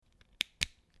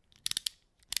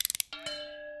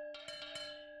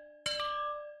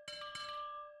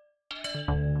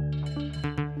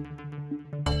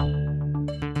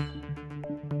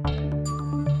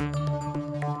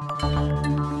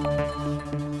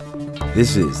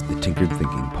This is the Tinkered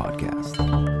Thinking Podcast.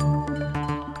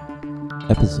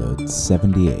 Episode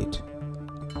 78,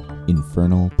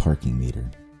 Infernal Parking Meter.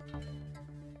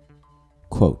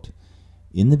 Quote,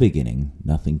 "In the beginning,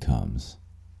 nothing comes.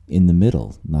 In the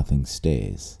middle, nothing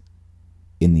stays.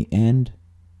 In the end,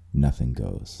 nothing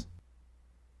goes."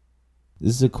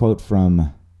 This is a quote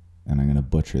from, and I'm going to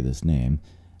butcher this name,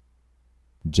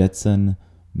 Jetsun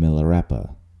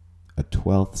Milarepa, a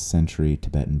 12th century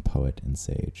Tibetan poet and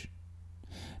sage.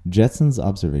 Jetsun's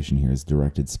observation here is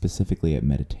directed specifically at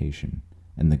meditation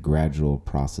and the gradual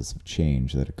process of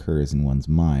change that occurs in one's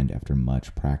mind after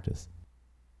much practice.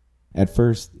 At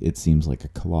first, it seems like a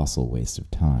colossal waste of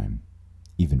time,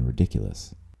 even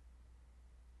ridiculous.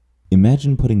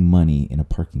 Imagine putting money in a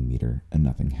parking meter and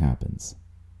nothing happens.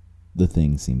 The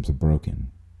thing seems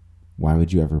broken. Why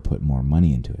would you ever put more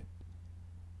money into it?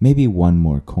 Maybe one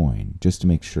more coin, just to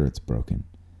make sure it's broken.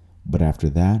 But after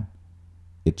that,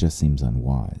 it just seems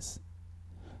unwise.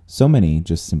 So many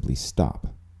just simply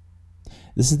stop.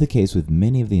 This is the case with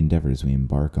many of the endeavors we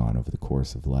embark on over the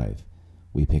course of life.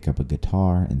 We pick up a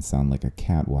guitar and sound like a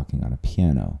cat walking on a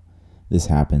piano. This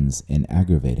happens an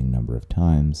aggravating number of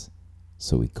times,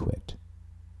 so we quit.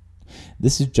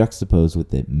 This is juxtaposed with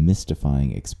the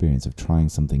mystifying experience of trying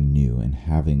something new and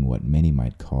having what many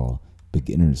might call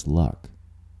beginner's luck,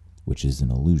 which is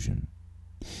an illusion.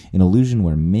 An illusion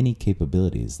where many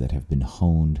capabilities that have been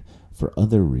honed for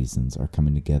other reasons are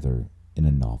coming together in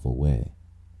a novel way.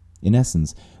 In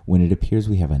essence, when it appears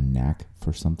we have a knack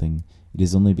for something, it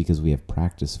is only because we have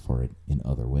practiced for it in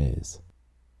other ways.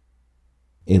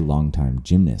 A longtime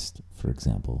gymnast, for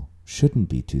example, shouldn't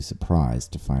be too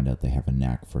surprised to find out they have a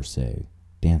knack for, say,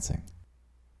 dancing.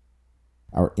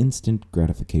 Our instant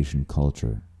gratification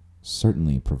culture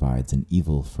certainly provides an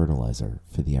evil fertilizer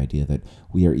for the idea that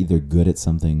we are either good at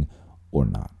something or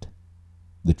not.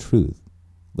 The truth,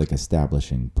 like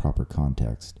establishing proper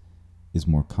context, is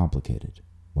more complicated,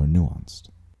 more nuanced.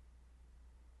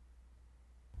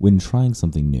 When trying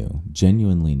something new,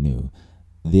 genuinely new,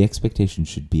 the expectation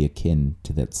should be akin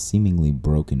to that seemingly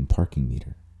broken parking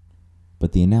meter.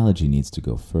 But the analogy needs to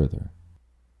go further.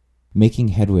 Making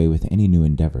headway with any new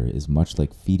endeavor is much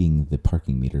like feeding the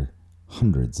parking meter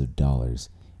hundreds of dollars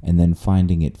and then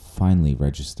finding it finally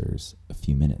registers a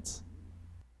few minutes.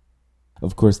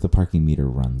 Of course, the parking meter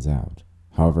runs out.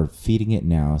 However, feeding it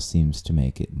now seems to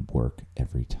make it work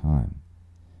every time.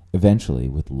 Eventually,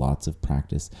 with lots of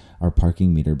practice, our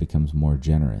parking meter becomes more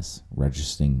generous,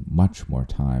 registering much more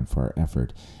time for our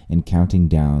effort and counting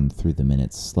down through the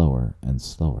minutes slower and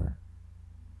slower.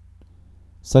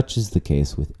 Such is the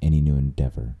case with any new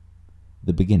endeavor.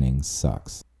 The beginning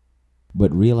sucks,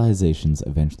 but realizations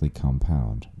eventually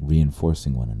compound,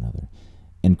 reinforcing one another,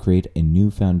 and create a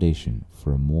new foundation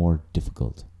for a more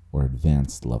difficult or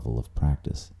advanced level of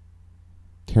practice.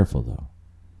 Careful though.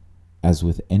 As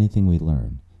with anything we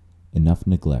learn, enough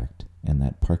neglect and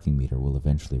that parking meter will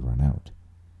eventually run out.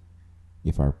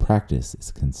 If our practice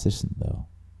is consistent though,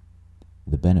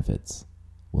 the benefits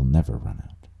will never run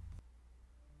out.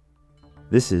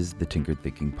 This is the Tinkered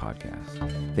Thinking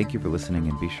Podcast. Thank you for listening,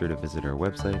 and be sure to visit our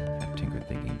website at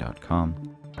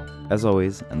tinkeredthinking.com. As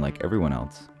always, and like everyone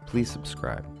else, please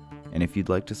subscribe. And if you'd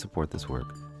like to support this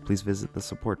work, please visit the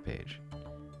support page.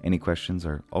 Any questions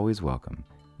are always welcome.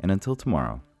 And until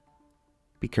tomorrow,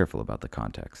 be careful about the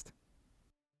context.